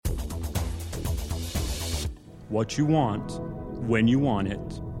what you want, when you want it,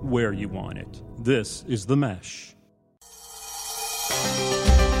 where you want it. This is The Mesh.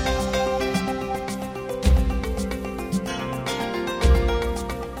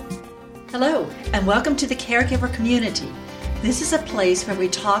 Hello, and welcome to the Caregiver community. This is a place where we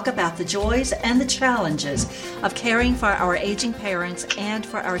talk about the joys and the challenges of caring for our aging parents and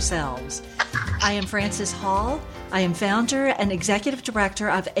for ourselves. I am Frances Hall. I am founder and executive director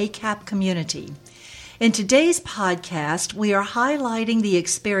of ACAP Community. In today's podcast, we are highlighting the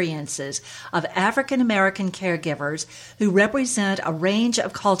experiences of African American caregivers who represent a range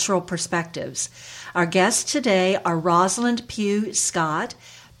of cultural perspectives. Our guests today are Rosalind Pugh Scott,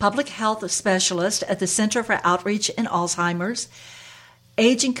 Public Health Specialist at the Center for Outreach in Alzheimer's,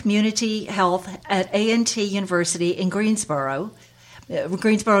 Aging Community Health at A&T University in Greensboro,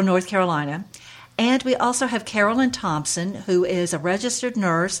 North Carolina. And we also have Carolyn Thompson, who is a registered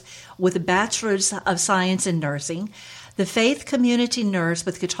nurse with a Bachelor's of Science in Nursing, the Faith Community Nurse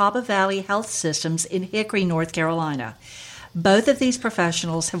with Catawba Valley Health Systems in Hickory, North Carolina. Both of these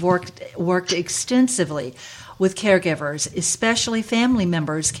professionals have worked extensively with caregivers, especially family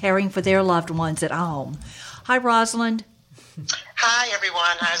members caring for their loved ones at home. Hi, Rosalind. Hi,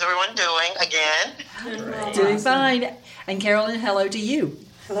 everyone. How's everyone doing again? Doing fine. And Carolyn, hello to you.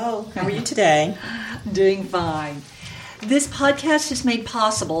 Hello. How are you today? Doing fine. This podcast is made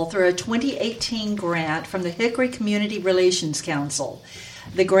possible through a 2018 grant from the Hickory Community Relations Council.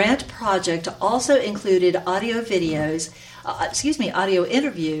 The grant project also included audio interviews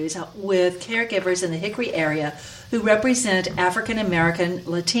with caregivers in the Hickory area who represent African American,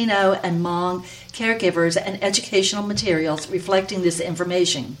 Latino, and Hmong caregivers and educational materials reflecting this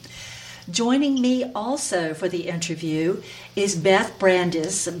information. Joining me also for the interview is Beth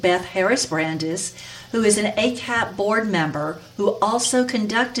Harris Brandis, who is an ACAP board member who also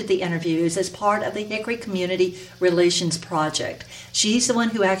conducted the interviews as part of the Hickory Community Relations Project. She's the one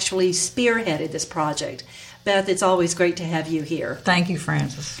who actually spearheaded this project. Beth, it's always great to have you here. Thank you,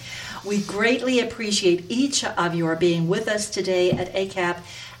 Frances. We greatly appreciate each of you being with us today at ACAP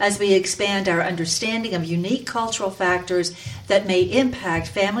as we expand our understanding of unique cultural factors that may impact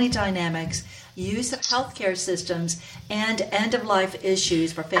family dynamics, use of healthcare systems, and end-of-life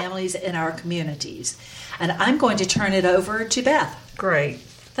issues for families in our communities. And I'm going to turn it over to Beth. Great.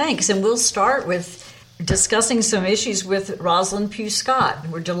 Thanks. And we'll start with discussing some issues with Rosalind Pugh Scott.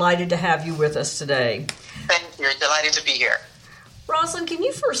 We're delighted to have you with us today. Thank you. Delighted to be here. Rosalind, can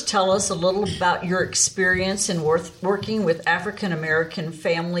you first tell us a little about your experience in working with African American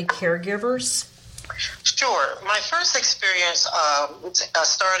family caregivers? Sure. My first experience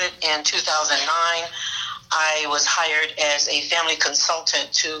started in 2009. I was hired as a family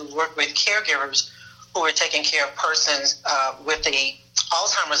consultant to work with caregivers who were taking care of persons with a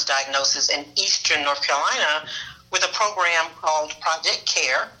Alzheimer's diagnosis in Eastern North Carolina with a program called Project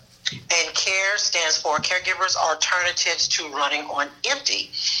CARE. And CARE stands for Caregivers Alternatives to Running on Empty.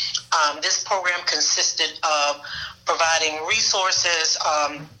 This program consisted of providing resources,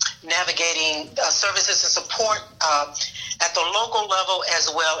 navigating services and support at the local level, as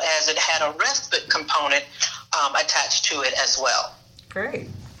well as it had a respite component attached to it as well. Great.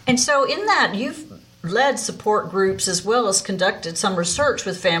 And so in that, you've led support groups as well as conducted some research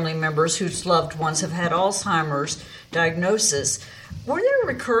with family members whose loved ones have had Alzheimer's diagnosis. Were there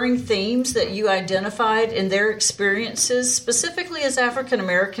recurring themes that you identified in their experiences, specifically as African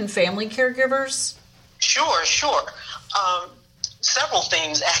American family caregivers? Sure. Several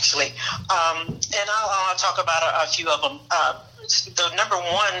themes, actually. And I'll talk about a few of them. The number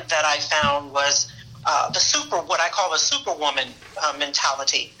one that I found was what I call the superwoman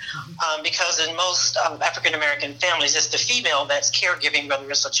mentality. Because in most African American families, it's the female that's caregiving, whether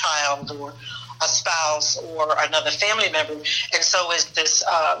it's a child or a spouse or another family member. And so is this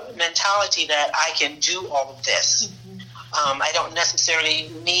mentality that I can do all of this. I don't necessarily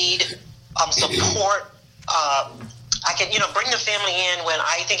need support. I can, bring the family in when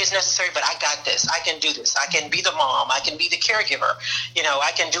I think it's necessary, but I got this. I can do this. I can be the mom. I can be the caregiver.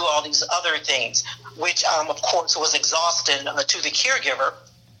 I can do all these other things, which, of course, was exhausting to the caregiver,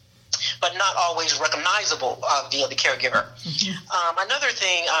 but not always recognizable via the caregiver. Another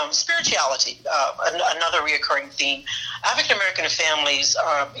thing, spirituality, another reoccurring theme. African American families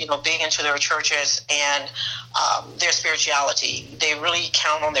are, big into their churches and their spirituality. They really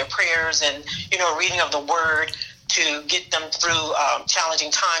count on their prayers and, reading of the Word to get them through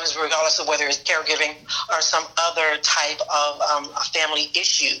challenging times, regardless of whether it's caregiving or some other type of family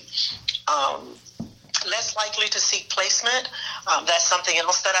issue. less likely to seek placement. That's something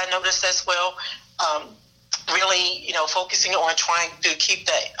else that I noticed as well. really, focusing on trying to keep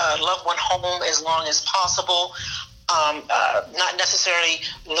that loved one home as long as possible, not necessarily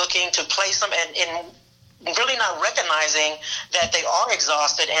looking to place them, and really not recognizing that they are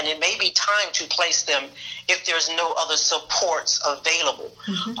exhausted and it may be time to place them if there's no other supports available.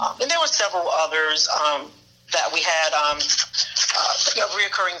 And there were several others that we had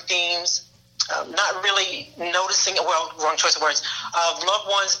reoccurring themes. Not really noticing, wrong choice of words, loved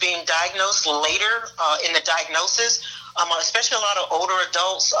ones being diagnosed later in the diagnosis, especially a lot of older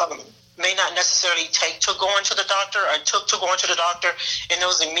adults may not necessarily take to going to the doctor or took to going to the doctor in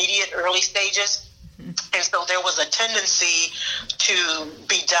those immediate early stages. And so there was a tendency to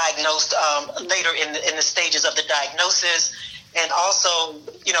be diagnosed later in the stages of the diagnosis, and also,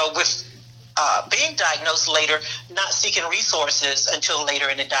 with being diagnosed later, not seeking resources until later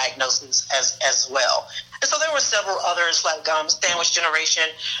in the diagnosis as well. And so there were several others, like sandwich generation.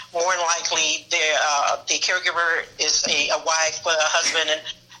 More than likely, the caregiver is a wife, a husband,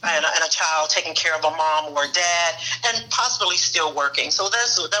 and a child taking care of a mom or a dad, and possibly still working. So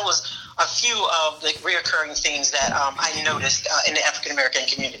that was a few of the reoccurring things that I noticed in the African American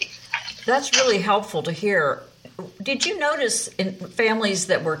community. That's really helpful to hear. Did you notice in families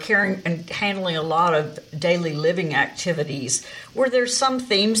that were caring and handling a lot of daily living activities, were there some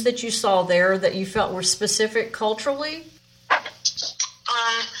themes that you saw there that you felt were specific culturally?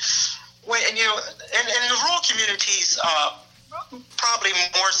 Well, in the rural communities, probably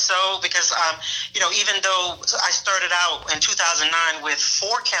more so, because even though I started out in 2009 with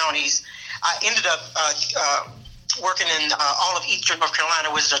 4 counties, I ended up working in all of eastern North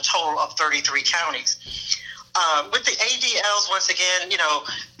Carolina, which is a total of 33 counties. With the ADLs, once again,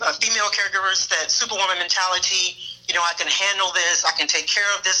 female caregivers, that superwoman mentality, I can handle this, I can take care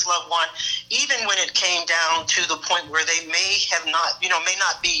of this loved one, even when it came down to the point where they may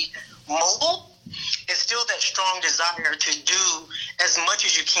not be mobile. It's still that strong desire to do as much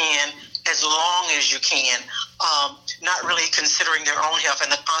as you can, as long as you can, not really considering their own health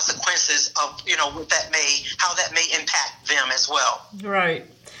and the consequences of, how that may impact them as well. Right.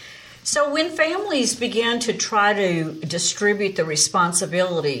 So when families began to try to distribute the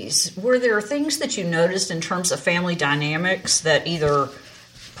responsibilities, were there things that you noticed in terms of family dynamics that either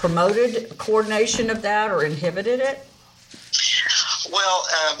promoted coordination of that or inhibited it? Well,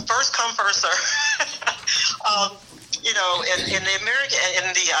 first come, first serve. In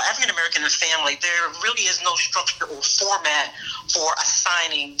the African American family, there really is no structure or format for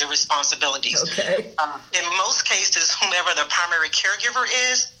assigning the responsibilities. Okay. In most cases, whomever the primary caregiver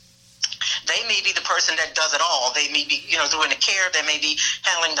is, they may be the person that does it all. They may be, doing the care. They may be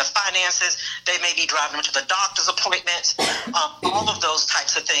handling the finances. They may be driving them to the doctor's appointments. All of those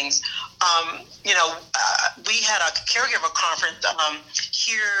types of things. We had a caregiver conference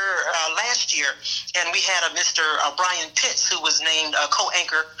here last year, and we had a Mr. Brian Pitts, who was named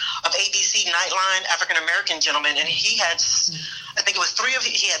co-anchor of ABC Nightline, African American gentleman, and he had, I think it was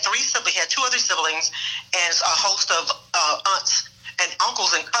he had 3 siblings. He had 2 other siblings, and a host of aunts and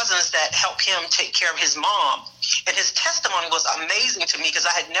uncles and cousins that helped him take care of his mom. And his testimony was amazing to me, because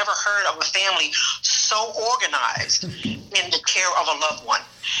I had never heard of a family so organized in the care of a loved one.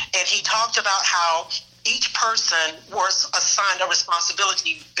 And he talked about how each person was assigned a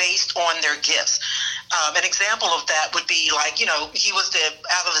responsibility based on their gifts. An example of that would be like, he was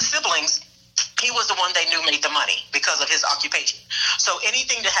out of the siblings, he was the one they knew made the money because of his occupation. So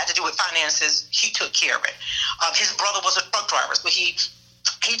anything that had to do with finances, he took care of it. His brother was a truck driver, so he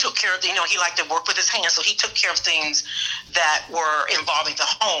took care of, he liked to work with his hands, so he took care of things that were involving the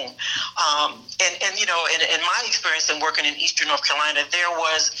home. In my experience in working in Eastern North Carolina, there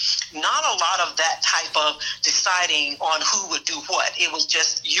was not a lot of that type of deciding on who would do what. It was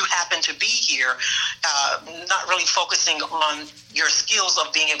just, you happen to be here, not really focusing on your skills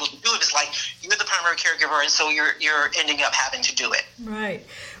of being able to do it. It's like, you're the primary caregiver, and so you're ending up having to do it. Right.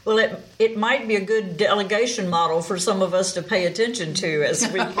 Well, it might be a good delegation model for some of us to pay attention to as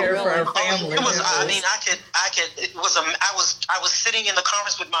we care for our family. It was. I mean, I could. It was. I was sitting in the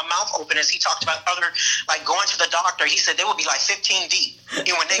conference with my mouth open as he talked about other, like going to the doctor. He said they would be like 15 deep. And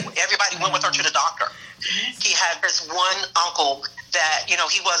when everybody went with her to the doctor, he had this one uncle that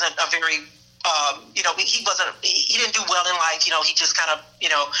he wasn't a very. He didn't do well in life. He just kind of,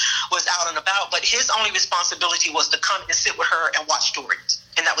 was out and about. But his only responsibility was to come and sit with her and watch stories.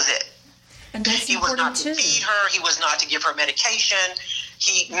 And that was it. And that's he was not to feed her. He was not to give her medication.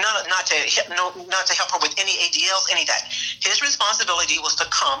 Not to help her with any ADLs, any of that. His responsibility was to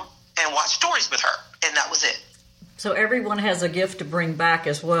come and watch stories with her. And that was it. So everyone has a gift to bring back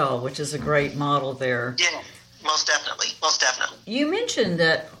as well, which is a great model there. Yeah. Most definitely. Most definitely. You mentioned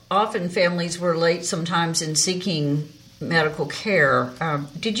that often families were late sometimes in seeking medical care.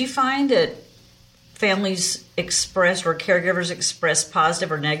 Did you find that families expressed or caregivers expressed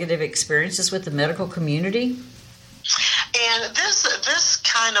positive or negative experiences with the medical community? And this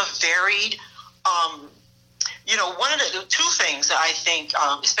kind of varied. One of the two things that I think,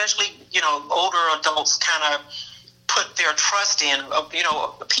 especially, older adults kind of put their trust in,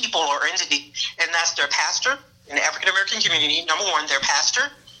 people or entity, and that's their pastor in the African American community. Number one, their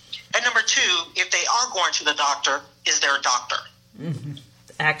pastor. And number two, if they are going to the doctor, is their doctor. Mm-hmm.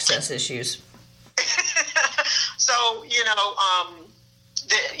 Access issues. So,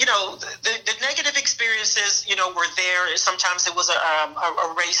 the negative experiences, were there. Sometimes it was a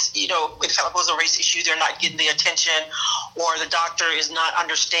race, it felt like it was a race issue. They're not getting the attention, or the doctor is not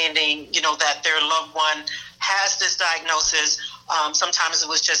understanding, that their loved one has this diagnosis. Sometimes it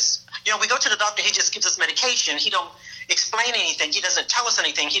was just, we go to the doctor, he just gives us medication. He don't explain anything. He doesn't tell us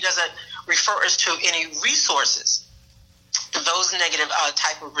anything. He doesn't refer us to any resources. Those negative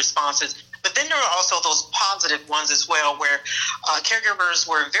type of responses. But then there are also those positive ones as well, where caregivers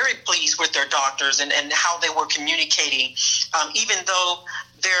were very pleased with their doctors and how they were communicating, even though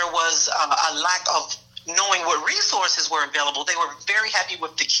there was a lack of knowing what resources were available. They were very happy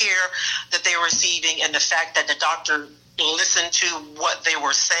with the care that they were receiving and the fact that the doctor listened to what they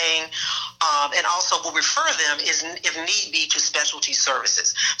were saying, and also will refer them, if need be, to specialty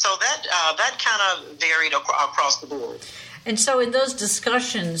services. So that kind of varied across the board. And so in those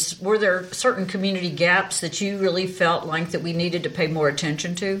discussions, were there certain community gaps that you really felt like that we needed to pay more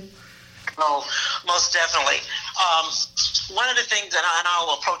attention to? Oh, most definitely. One of the things that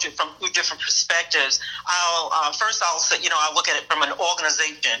I'll approach it from two different perspectives. I'll say, I'll look at it from an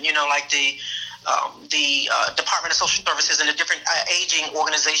organization, like the Department of Social Services and the different aging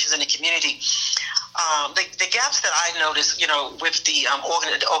organizations in the community. The gaps that I notice, with the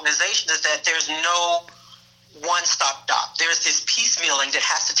organization is that there's no one-stop shop. There's this piecemealing that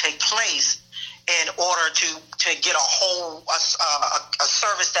has to take place in order to get a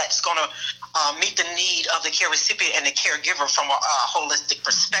service that's going to meet the need of the care recipient and the caregiver from a holistic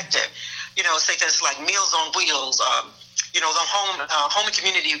perspective. Say things like Meals on Wheels, the home and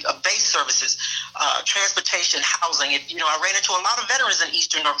community based services, transportation, housing. I ran into a lot of veterans in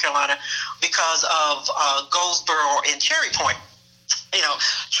Eastern North Carolina because of Goldsboro and Cherry Point.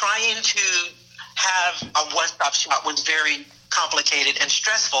 Trying to have a one-stop shop was very complicated and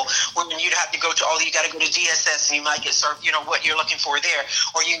stressful when you'd have to go to you got to go to DSS and you might get served what you're looking for there,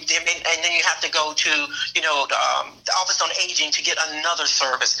 or and then you have to go to the Office on Aging to get another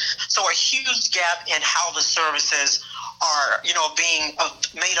service. So a huge gap in how the services are being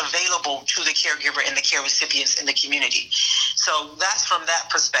made available to the caregiver and the care recipients in the community. So that's from that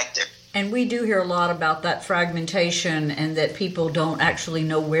perspective. And we do hear a lot about that fragmentation and that people don't actually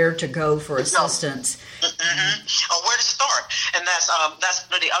know where to go for assistance. Mm-hmm. Or where to start. And that's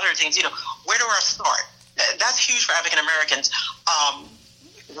one of the other things, where do I start? That's huge for African Americans.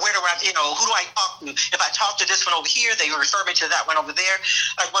 Where do I, who do I talk to? If I talk to this one over here, they refer me to that one over there.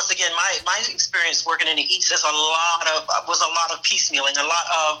 Once again, my experience working in the East was a lot of piecemealing, a lot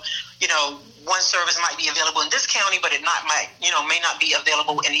of, one service might be available in this county, but it may not be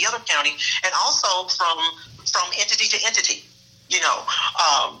available in the other county, and also from entity to entity,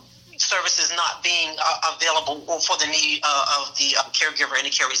 services not being available for the need of the caregiver and the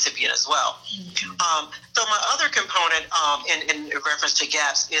care recipient as well. Mm-hmm. So my other component in reference to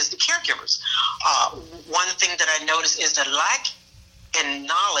gaps is the caregivers. One thing that I noticed is the lack in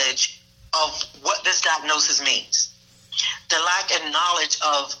knowledge of what this diagnosis means. The lack in knowledge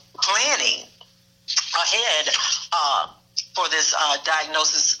of planning ahead for this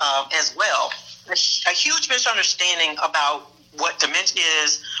diagnosis as well. A huge misunderstanding about what dementia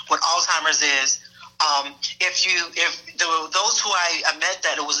is, what Alzheimer's is. Those who I met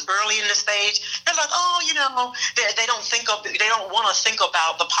that it was early in the stage, they're like, they don't want to think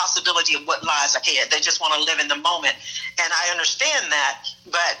about the possibility of what lies ahead. They just want to live in the moment. And I understand that,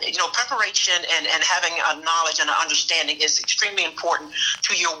 but preparation and having a knowledge and an understanding is extremely important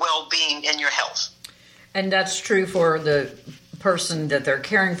to your well-being and your health. And that's true for the person that they're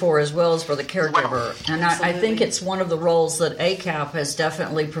caring for as well as for the caregiver. And I think it's one of the roles that ACAP has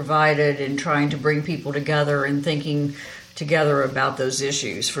definitely provided in trying to bring people together and thinking together about those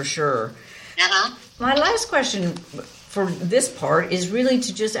issues, for sure. Uh-huh. My last question for this part is really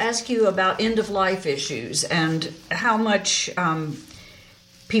to just ask you about end-of-life issues and how much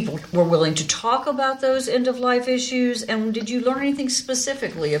people were willing to talk about those end-of-life issues, and did you learn anything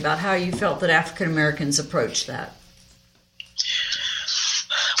specifically about how you felt that African Americans approached that?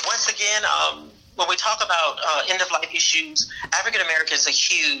 Once again, when we talk about end-of-life issues, African Americans are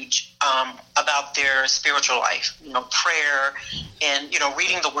huge about their spiritual life, prayer and,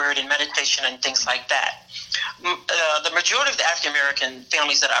 reading the word and meditation and things like that. The majority of the African American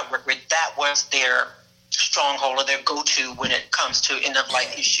families that I work with, that was their stronghold or their go-to when it comes to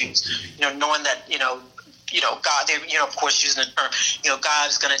end-of-life issues, knowing that, God, they're, of course, using the term,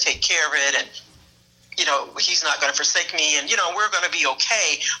 God's going to take care of it, and he's not going to forsake me, and we're going to be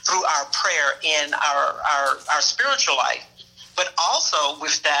okay through our prayer in our spiritual life. But also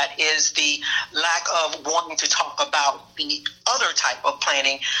with that is the lack of wanting to talk about the other type of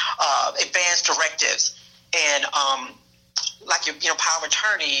planning, advanced directives, and like your power of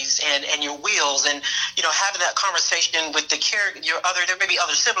attorneys and your wills, and having that conversation with there may be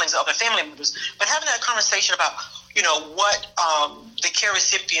other siblings, other family members, but having that conversation about what the care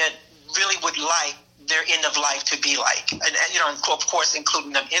recipient really would like their end of life to be like, and of course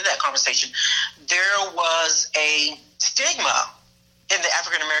including them in that conversation. There was a stigma in the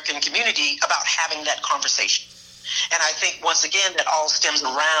African American community about having that conversation, and I think once again that all stems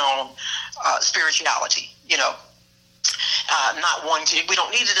around spirituality. Not wanting to. We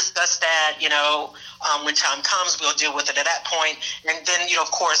don't need to discuss that. When time comes, we'll deal with it at that point. And then,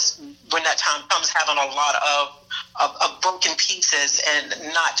 of course, when that time comes, having a lot of broken pieces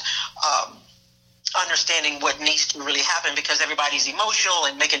and not understanding what needs to really happen, because everybody's emotional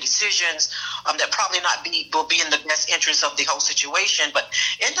and making decisions that probably will be in the best interest of the whole situation. But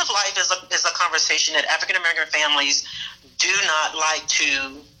end of life is a conversation that African American families do not like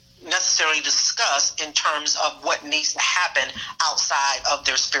to necessarily discuss in terms of what needs to happen outside of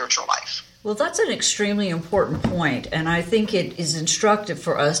their spiritual life. Well, that's an extremely important point, and I think it is instructive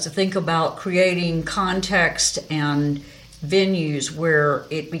for us to think about creating context and venues where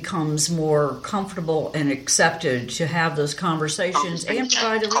it becomes more comfortable and accepted to have those conversations and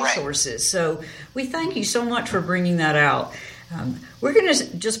provide the resources. So we thank you so much for bringing that out. We're going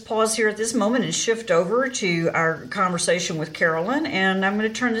to just pause here at this moment and shift over to our conversation with Carolyn, and I'm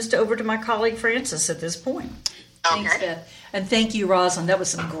going to turn this over to my colleague Frances at this point. Okay. Thanks, Beth. And thank you, Rosalind. That was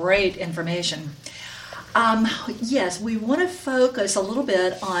some great information. Yes, we want to focus a little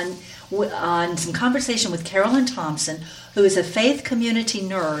bit on some conversation with Carolyn Thompson, who is a faith community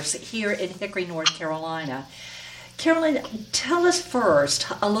nurse here in Hickory, North Carolina. Carolyn, tell us first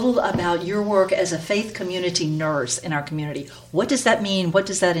a little about your work as a faith community nurse in our community. What does that mean? What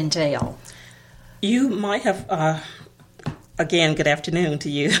does that entail? You might have, again, good afternoon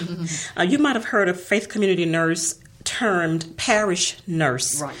to you. Mm-hmm. You might have heard of faith community nurse termed parish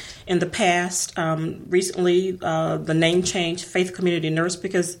nurse. Right. In the past, recently, the name changed faith community nurse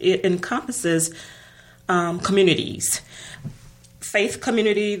because it encompasses communities. Faith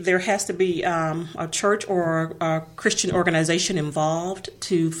community, there has to be a church or a Christian organization involved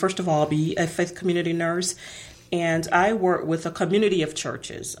to, first of all, be a faith community nurse. And I work with a community of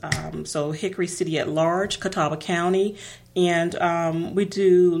churches, so Hickory City at large, Catawba County, and we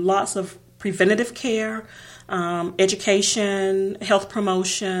do lots of preventative care, education, health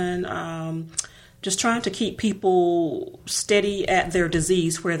promotion, just trying to keep people steady at their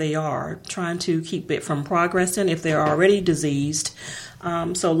disease where they are, trying to keep it from progressing if they're already diseased.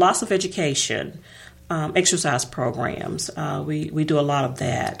 So lots of education, exercise programs. We do a lot of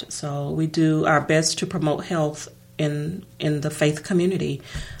that. So we do our best to promote health in the faith community.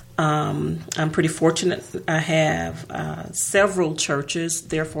 I'm pretty fortunate. I have several churches,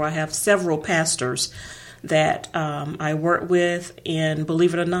 therefore I have several pastors that I work with, and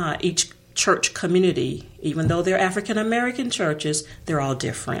believe it or not, each church community, even though they're African American churches, they're all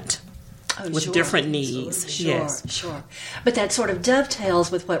different with different needs. Sure. But that sort of dovetails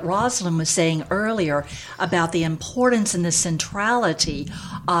with what Rosalind was saying earlier about the importance and the centrality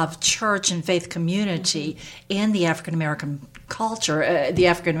of church and faith community in the African American culture, the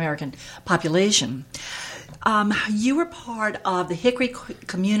African American population. You were part of the Hickory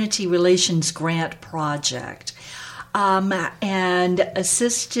Community Relations Grant Project. And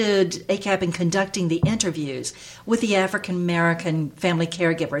assisted ACAP in conducting the interviews with the African American family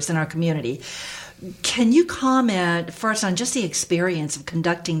caregivers in our community. Can you comment first on just the experience of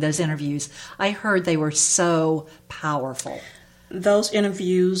conducting those interviews? I heard they were so powerful. Those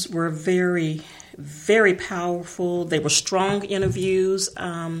interviews were very, very powerful. They were strong interviews.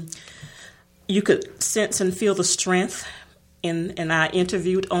 You could sense and feel the strength. And I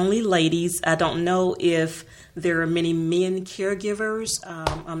interviewed only ladies. I don't know if there are many men caregivers.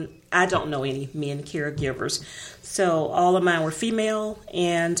 I don't know any men caregivers. So all of mine were female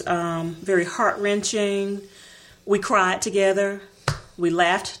and very heart-wrenching. We cried together. We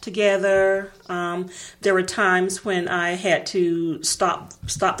laughed together. There were times when I had to stop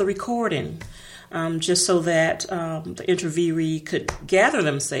the recording just so that the interviewee could gather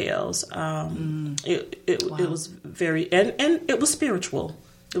themselves. It was very, and it was spiritual.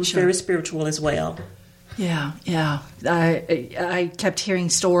 It was very spiritual as well. Yeah. I kept hearing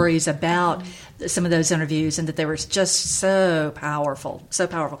stories about some of those interviews and that they were just so powerful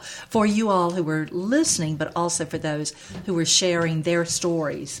for you all who were listening, but also for those who were sharing their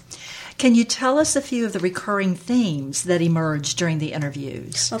stories. Can you tell us a few of the recurring themes that emerged during the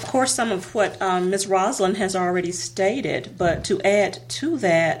interviews? Of course, some of what Ms. Rosalind has already stated, but to add to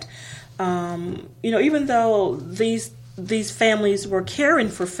that, even though these families were caring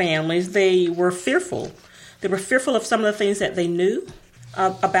for families, they were fearful. They were fearful of some of the things that they knew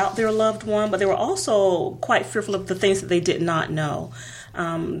about their loved one, but they were also quite fearful of the things that they did not know.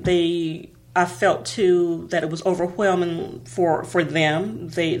 I felt, too, that it was overwhelming for them.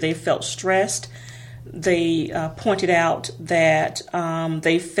 They felt stressed. They pointed out that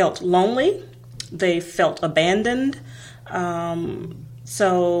they felt lonely. They felt abandoned.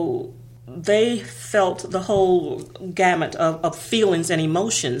 So they felt the whole gamut of feelings and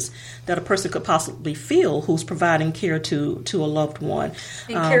emotions that a person could possibly feel who's providing care to a loved one.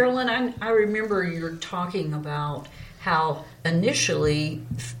 And Carolyn, I remember you were talking about how initially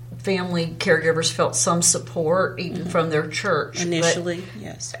family caregivers felt some support even from their church. Initially,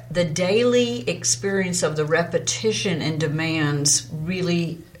 yes. The daily experience of the repetition and demands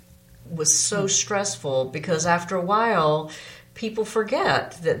really was so stressful because after a while people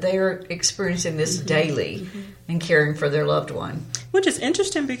forget that they're experiencing this daily and caring for their loved one. Which is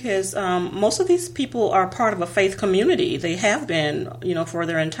interesting because most of these people are part of a faith community. They have been, for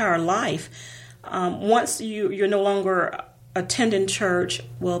their entire life. Once you're no longer attending church,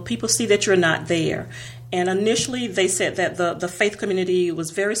 well, people see that you're not there. And initially they said that the faith community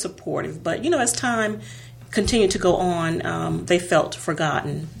was very supportive. But, as time continued to go on, they felt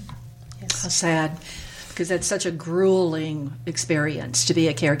forgotten. Yes. How sad. Because that's such a grueling experience to be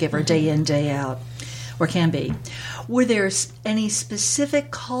a caregiver day in, day out, or can be. Were there any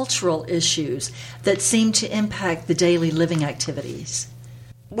specific cultural issues that seemed to impact the daily living activities?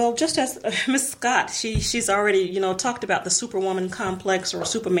 Well, just as Ms. Scott, she's already, talked about the Superwoman complex or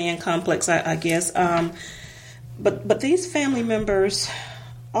Superman complex, I guess. But these family members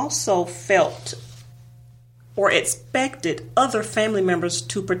also felt or expected other family members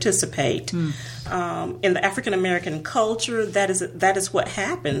to participate. In the African American culture, that is what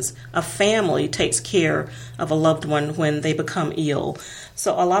happens. A family takes care of a loved one when they become ill.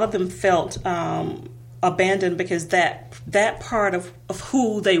 So a lot of them felt abandoned because that part of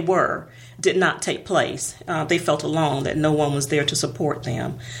who they were did not take place. They felt alone, that no one was there to support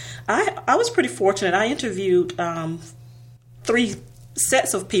them. I was pretty fortunate. I interviewed 3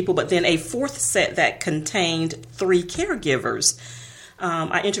 sets of people, but then a 4th set that contained 3 caregivers.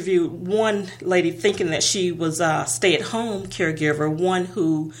 I interviewed one lady thinking that she was a stay-at-home caregiver,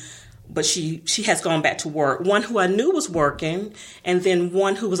 but she has gone back to work. One who I knew was working, and then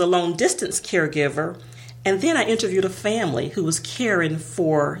one who was a long-distance caregiver. And then I interviewed a family who was caring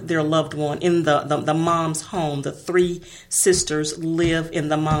for their loved one in the mom's home. The 3 sisters live in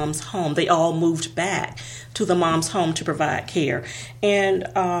the mom's home. They all moved back to the mom's home to provide care. And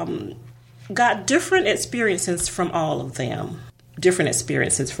got different experiences from all of them.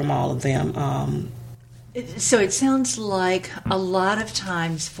 So it sounds like a lot of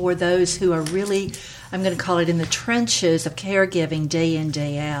times for those who are really, I'm going to call it in the trenches of caregiving day in,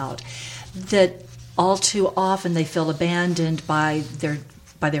 day out, that all too often they feel abandoned by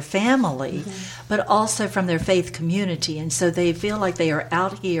their family, but also from their faith community. And so they feel like they are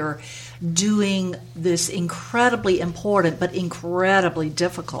out here doing this incredibly important but incredibly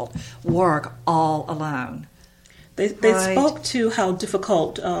difficult work all alone. They spoke to how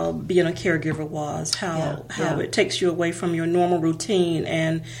difficult being a caregiver was, how it takes you away from your normal routine,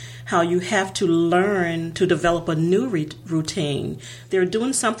 and how you have to learn to develop a new routine. They're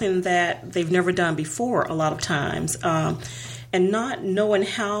doing something that they've never done before a lot of times, and not knowing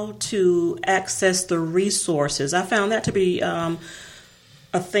how to access the resources. I found that to be a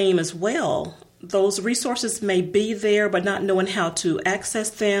theme as well. Those resources may be there, but not knowing how to access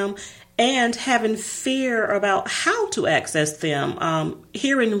them, and having fear about how to access them,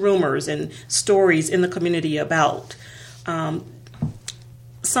 hearing rumors and stories in the community about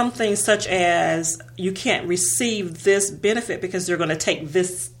some things such as you can't receive this benefit because they're going to take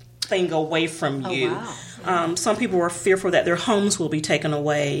this thing away from you. Wow. Some people are fearful that their homes will be taken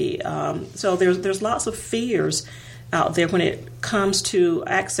away. So there's lots of fears out there when it comes to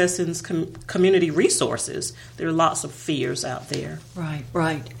accessing community resources. There are lots of fears out there.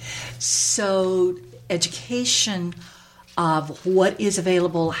 Right. So education of what is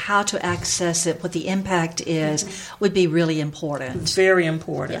available, how to access it, what the impact is, would be really important. Very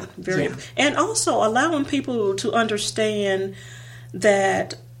important. Yeah. And also allowing people to understand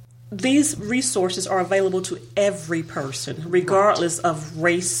that these resources are available to every person, regardless of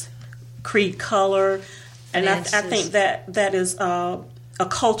race, creed, color. And I think that is a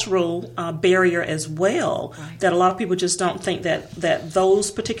cultural barrier as well, that a lot of people just don't think that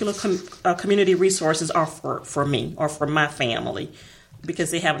those particular community resources are for me or for my family, because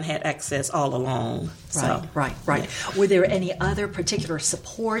they haven't had access all along. Right. Yeah. Were there any other particular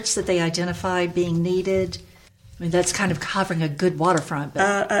supports that they identified being needed? I mean, that's kind of covering a good waterfront.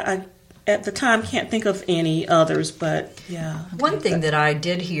 But I at the time can't think of any others, but yeah. One thing that I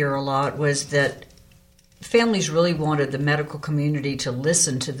did hear a lot was that families really wanted the medical community to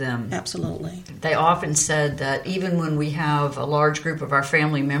listen to them. Absolutely. They often said that even when we have a large group of our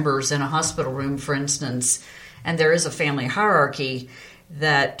family members in a hospital room, for instance, and there is a family hierarchy,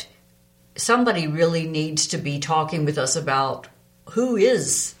 that somebody really needs to be talking with us about who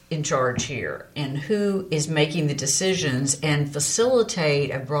is in charge here and who is making the decisions, and facilitate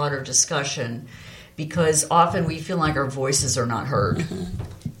a broader discussion, because often we feel like our voices are not heard. Mm-hmm.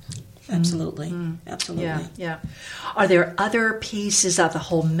 Absolutely. Absolutely. Yeah. Are there other pieces of the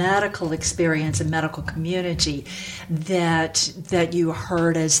whole medical experience and medical community that you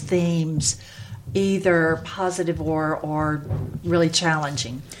heard as themes, either positive or really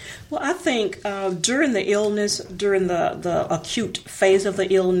challenging? Well, I think during the illness, during the acute phase of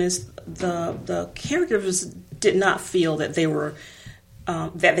the illness, the caregivers did not feel that they were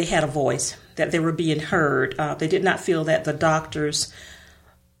that they had a voice, that they were being heard. They did not feel that the doctors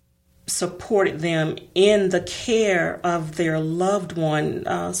supported them in the care of their loved one,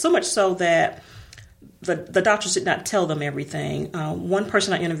 so much so that the doctors did not tell them everything. One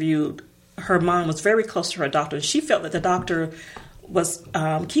person I interviewed, her mom was very close to her doctor, and she felt that the doctor was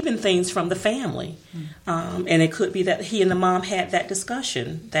keeping things from the family. And it could be that he and the mom had that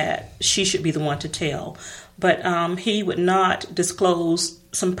discussion that she should be the one to tell. But he would not disclose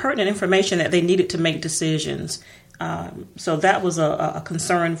some pertinent information that they needed to make decisions. So that was a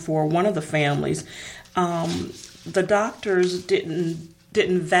concern for one of the families. The doctors didn't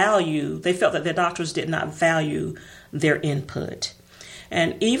value, they felt that the doctors did not value their input.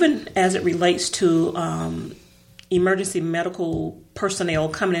 And even as it relates to emergency medical personnel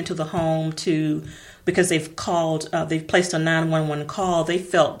coming into the home because they've placed a 911 call, they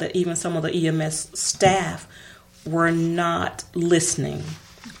felt that even some of the EMS staff were not listening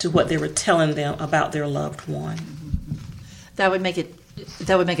to what they were telling them about their loved one. That would make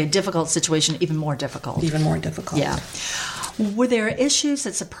a difficult situation even more difficult. Yeah. Were there issues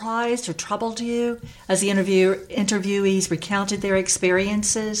that surprised or troubled you as the interviewees recounted their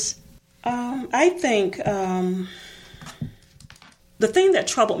experiences? I think the thing that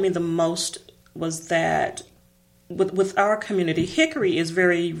troubled me the most was that with our community, Hickory is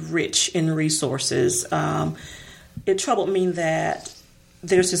very rich in resources. It troubled me that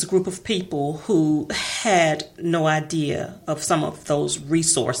there's this group of people who had no idea of some of those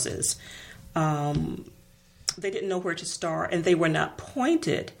resources. They didn't know where to start, and they were not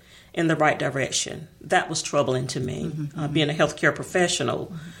pointed in the right direction. That was troubling to me. Being a healthcare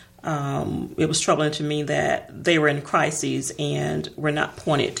professional, it was troubling to me that they were in crises and were not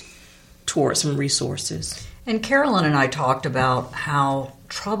pointed towards some resources. And Carolyn and I talked about how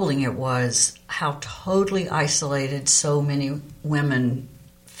troubling it was, how totally isolated so many women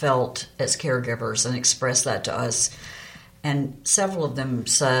felt as caregivers, and expressed that to us. And several of them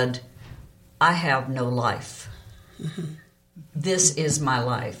said, I have no life. This is my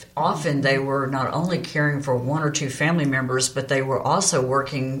life. Often they were not only caring for one or two family members, but they were also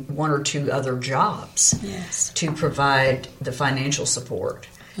working one or two other jobs to provide the financial support.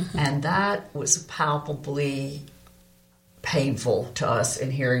 And that was palpably painful to us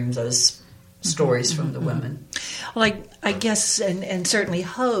in hearing those stories from the women. Well, I guess and certainly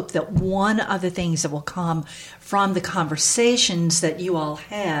hope that one of the things that will come from the conversations that you all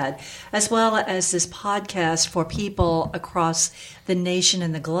had, as well as this podcast for people across the nation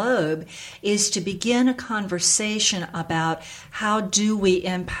and the globe, is to begin a conversation about how do we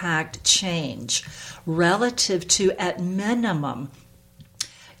impact change relative to, at minimum,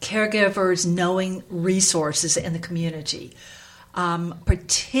 caregivers knowing resources in the community,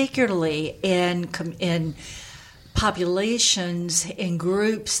 particularly in populations, in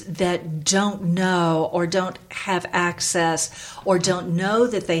groups that don't know or don't have access or don't know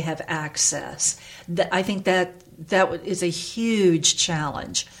that they have access. I think that is a huge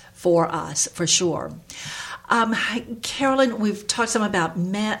challenge for us, for sure. Carolyn, we've talked some about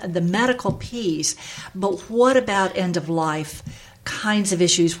the medical piece, but what about end of life kinds of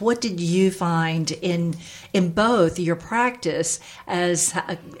issues? What did you find in both your practice as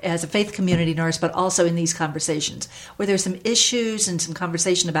a faith community nurse, but also in these conversations? Were there some issues and some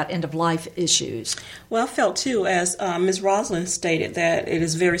conversation about end of life issues? Well, I felt too, as Ms. Rosalind stated, that it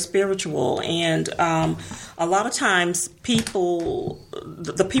is very spiritual, and a lot of times the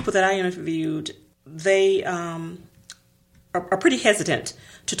people that I interviewed, they are pretty hesitant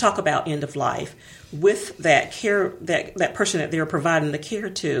to talk about end of life with that care, that person that they're providing the care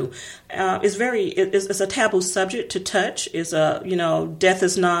to. It's a taboo subject to touch. Death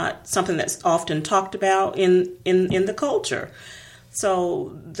is not something that's often talked about in the culture.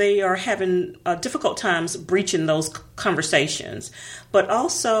 So they are having difficult times breaching those conversations. But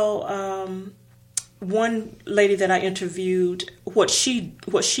also, one lady that I interviewed, what she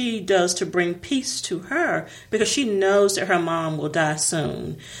does to bring peace to her, because she knows that her mom will die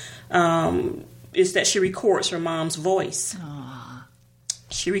soon, is that she records her mom's voice. Aww.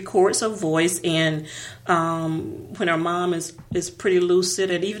 She records her voice, and when her mom is pretty lucid,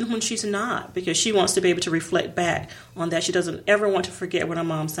 and even when she's not, because she wants to be able to reflect back on that. She doesn't ever want to forget what her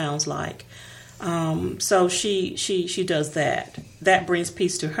mom sounds like. So she does that. That brings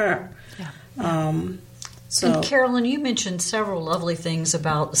peace to her. Yeah. And Carolyn, you mentioned several lovely things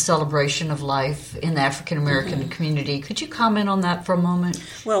about the celebration of life in the African American community. Could you comment on that for a moment?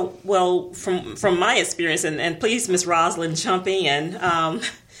 Well, from my experience, and please, Ms. Rosalind, jump in.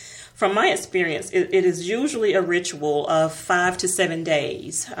 From my experience, it is usually a ritual of 5 to 7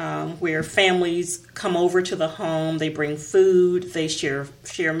 days where families come over to the home. They bring food, they share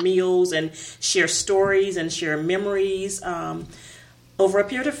meals, and share stories and share memories. Over a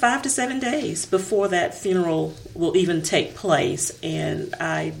period of 5 to 7 days before that funeral will even take place, and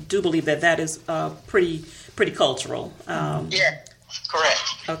I do believe that is pretty cultural. Yeah, correct.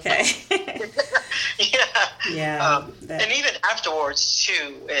 Okay. Yeah. And even afterwards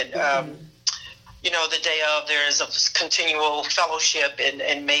too, and the day of, there is a continual fellowship,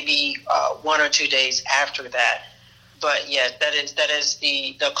 and maybe 1 or 2 days after that. But yeah, that is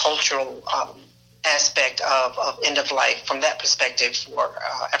the cultural aspect of end of life from that perspective for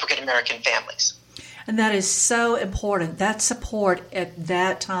African American families. And that is so important. That support at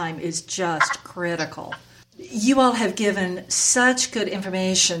that time is just critical. You all have given such good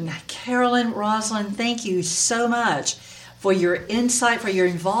information. Carolyn, Rosalind, thank you so much for your insight, for your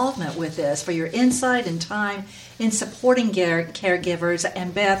involvement with this, for your insight and time in supporting caregivers.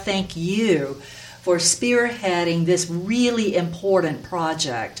 And Beth, thank you for spearheading this really important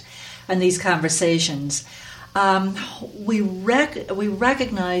project and these conversations. We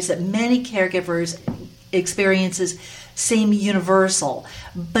recognize that many caregivers' experiences seem universal,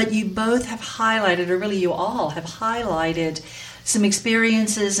 but you both have highlighted, or really you all have highlighted, some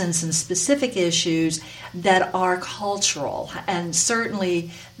experiences and some specific issues that are cultural and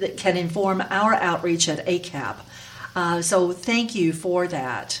certainly that can inform our outreach at ACAP. So thank you for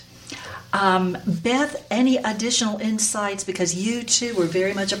that. Beth, any additional insights, because you too were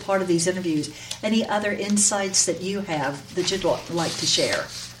very much a part of these interviews, any other insights that you have that you'd like to share?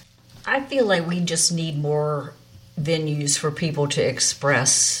 I feel like we just need more venues for people to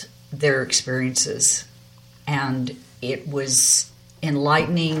express their experiences, and it was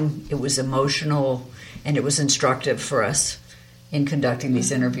enlightening, it was emotional, and it was instructive for us in conducting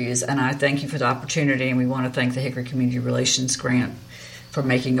these interviews. And I thank you for the opportunity, and we want to thank the Hickory Community Relations Grant for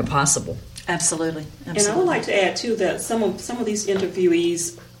making it possible. Absolutely. And I would like to add too that some of these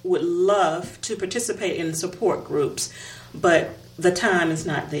interviewees would love to participate in support groups, but the time is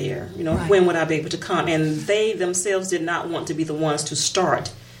not there. Right. When would I be able to come? And they themselves did not want to be the ones to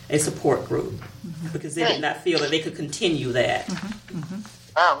start a support group because they did not feel that they could continue that.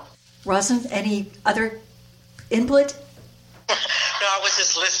 Wow. Rosalind, any other input? No, I was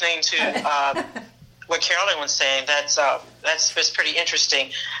just listening to what Carolyn was saying. That's pretty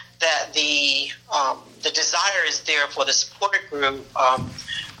interesting. That the desire is there for the support group,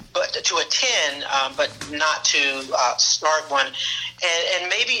 but to attend, but not to start one. And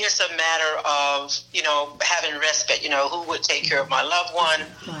maybe it's a matter of having respite. Who would take care of my loved one?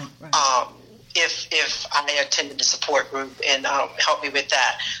 Right. If I attended the support group and help me with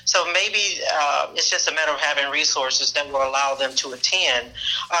that. So maybe it's just a matter of having resources that will allow them to attend.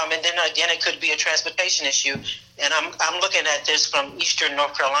 And then again, it could be a transportation issue. And I'm looking at this from Eastern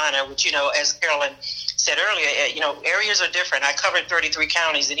North Carolina, which, as Carolyn said earlier, areas are different. I covered 33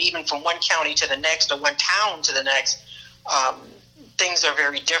 counties, and even from one county to the next or one town to the next, things are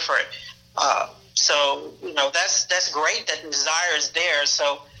very different. So, that's great that the desire is there.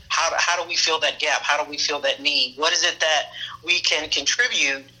 So How do we fill that gap? How do we fill that need? What is it that we can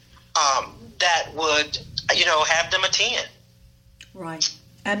contribute that would, have them attend? Right.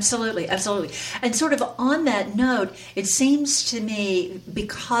 Absolutely, absolutely. And sort of on that note, it seems to me,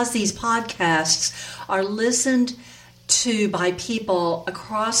 because these podcasts are listened to by people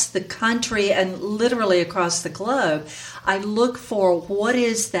across the country and literally across the globe, I look for what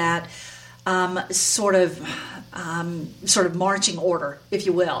is that sort of marching order, if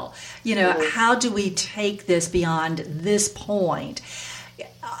you will. How do we take this beyond this point?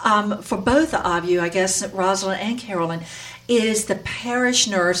 For both of you, I guess, Rosalind and Carolyn, is the parish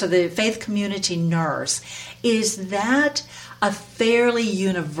nurse or the faith community nurse, is that a fairly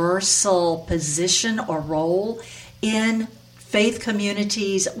universal position or role in faith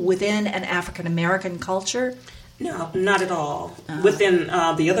communities within an African American culture? No, not at all. Within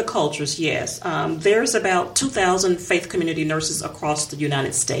the other cultures, yes. There's about 2,000 faith community nurses across the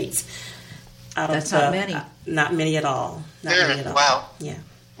United States. That's not many. Not many at all. Not many at all. Wow. Yeah.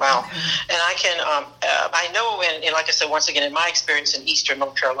 Wow. And I can, I know, and like I said, once again, in my experience in Eastern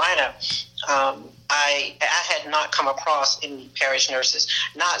North Carolina, I had not come across any parish nurses.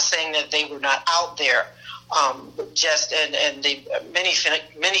 Not saying that they were not out there, and the many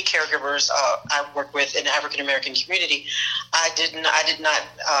caregivers I work with in the African American community, I did not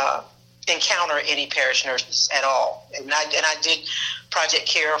encounter any parish nurses at all. And I did Project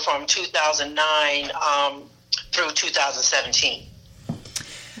Care from 2009 through 2017.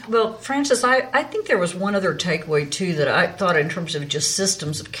 Well, Frances, I think there was one other takeaway, too, that I thought in terms of just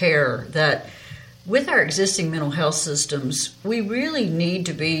systems of care, that with our existing mental health systems, we really need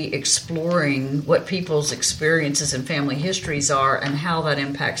to be exploring what people's experiences and family histories are and how that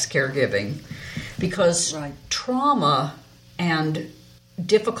impacts caregiving. Because trauma and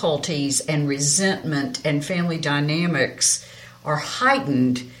difficulties and resentment and family dynamics are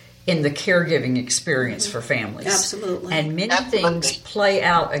heightened in the caregiving experience for families. Absolutely. And many things play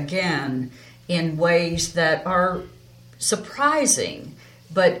out again in ways that are surprising,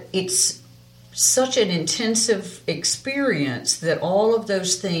 but it's such an intensive experience that all of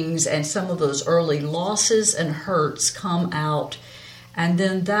those things and some of those early losses and hurts come out, and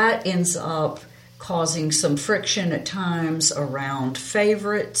then that ends up causing some friction at times around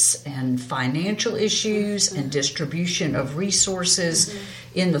favorites and financial issues and distribution of resources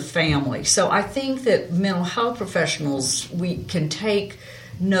in the family. So I think that mental health professionals, we can take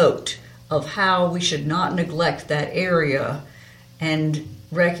note of how we should not neglect that area and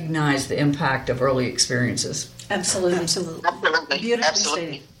recognize the impact of early experiences. Absolutely.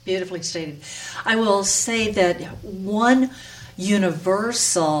 Beautifully stated. I will say that one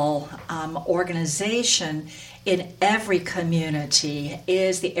universal organization in every community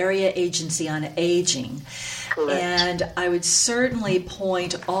is the Area Agency on Aging. Correct. And I would certainly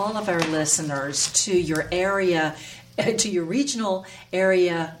point all of our listeners to your area, to your regional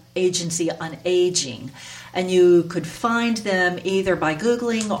area agency on aging. And you could find them either by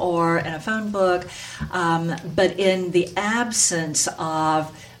Googling or in a phone book. But in the absence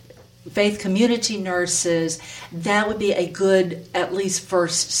of faith community nurses, that would be a good, at least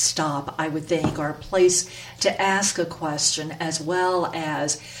first stop, I would think, or a place to ask a question, as well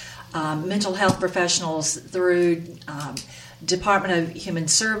as mental health professionals through Department of Human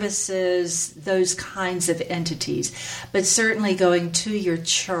Services, those kinds of entities. But certainly going to your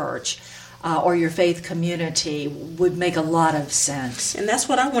church or your faith community would make a lot of sense. And that's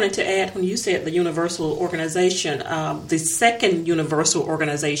what I wanted to add when you said the universal organization. The second universal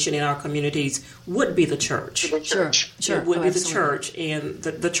organization in our communities would be the church. Sure. It would be the church. And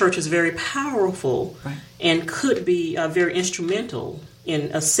the church is very powerful and could be very instrumental in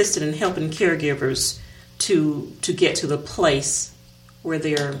assisting and helping caregivers to get to the place where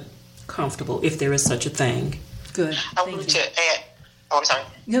they're comfortable, if there is such a thing. Good. I wanted to add. Oh, I'm sorry.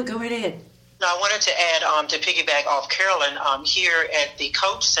 No, go right ahead. No, I wanted to add, to piggyback off Carolyn, here at the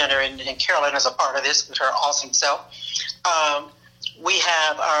Coach Center, and Carolyn is a part of this with her awesome self, we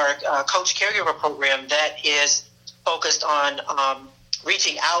have our Coach Caregiver program that is focused on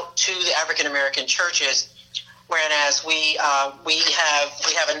reaching out to the African American churches, whereas we have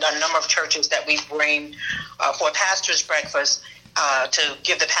a number of churches that we bring for a pastor's breakfast to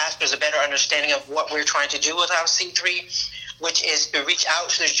give the pastors a better understanding of what we're trying to do with our C3, which is to reach out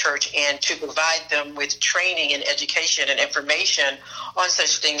to the church and to provide them with training and education and information on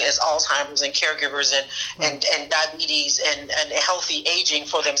such things as Alzheimer's and caregivers and diabetes and healthy aging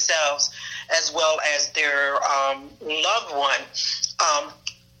for themselves as well as their loved one.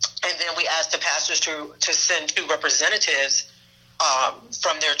 And then we ask the pastors to send 2 representatives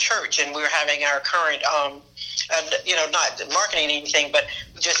from their church, and we're having our current, not marketing anything, but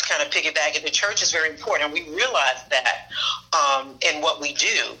just kind of piggybacking, the church is very important, and we realize that in what we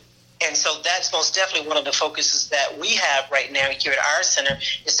do. And so that's most definitely one of the focuses that we have right now here at our center,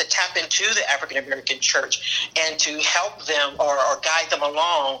 is to tap into the African American church and to help them or guide them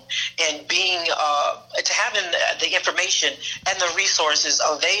along and being to having the information and the resources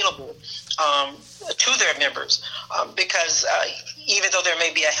available to their members, because even though there may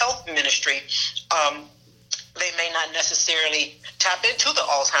be a health ministry, they may not necessarily tap into the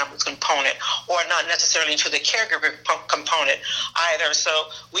Alzheimer's component, or not necessarily into the caregiver component either. So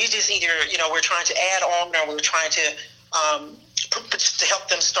we just either, we're trying to add on, or we're trying to help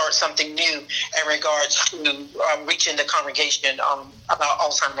them start something new in regards to reaching the congregation about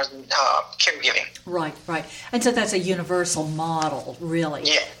Alzheimer's and caregiving. Right. And so that's a universal model, really.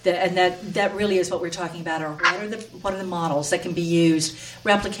 Yeah. And that really is what we're talking about, or what are the models that can be used,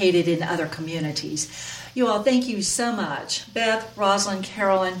 replicated in other communities. You all, thank you so much. Beth, Rosalind,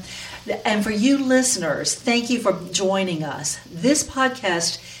 Carolyn, and for you listeners, thank you for joining us. This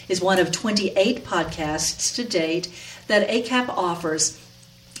podcast is one of 28 podcasts to date that ACAP offers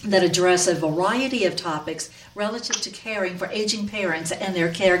that address a variety of topics relative to caring for aging parents and their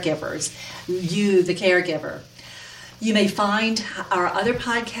caregivers, you, the caregiver. You may find our other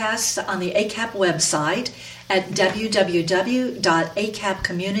podcasts on the ACAP website at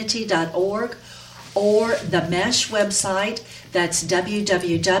www.acapcommunity.org, or the MESH website, that's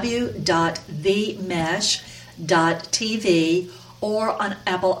www.themesh.tv, or on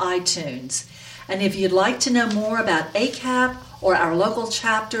Apple iTunes. And if you'd like to know more about ACAP or our local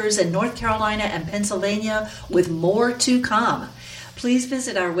chapters in North Carolina and Pennsylvania with more to come, please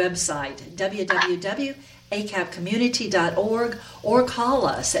visit our website, www.acapcommunity.org, or call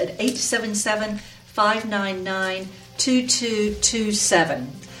us at 877-599-2227.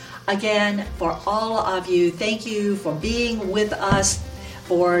 Again, for all of you, thank you for being with us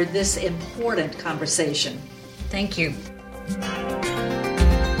for this important conversation. Thank you.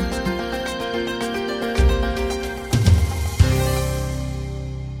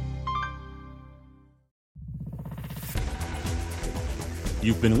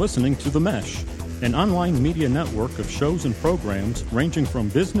 You've been listening to The Mesh, an online media network of shows and programs ranging from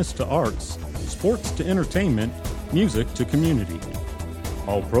business to arts, sports to entertainment, music to community.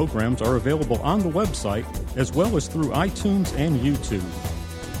 All programs are available on the website as well as through iTunes and YouTube.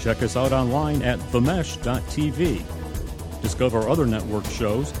 Check us out online at themesh.tv. Discover other network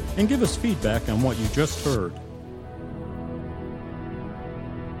shows and give us feedback on what you just heard.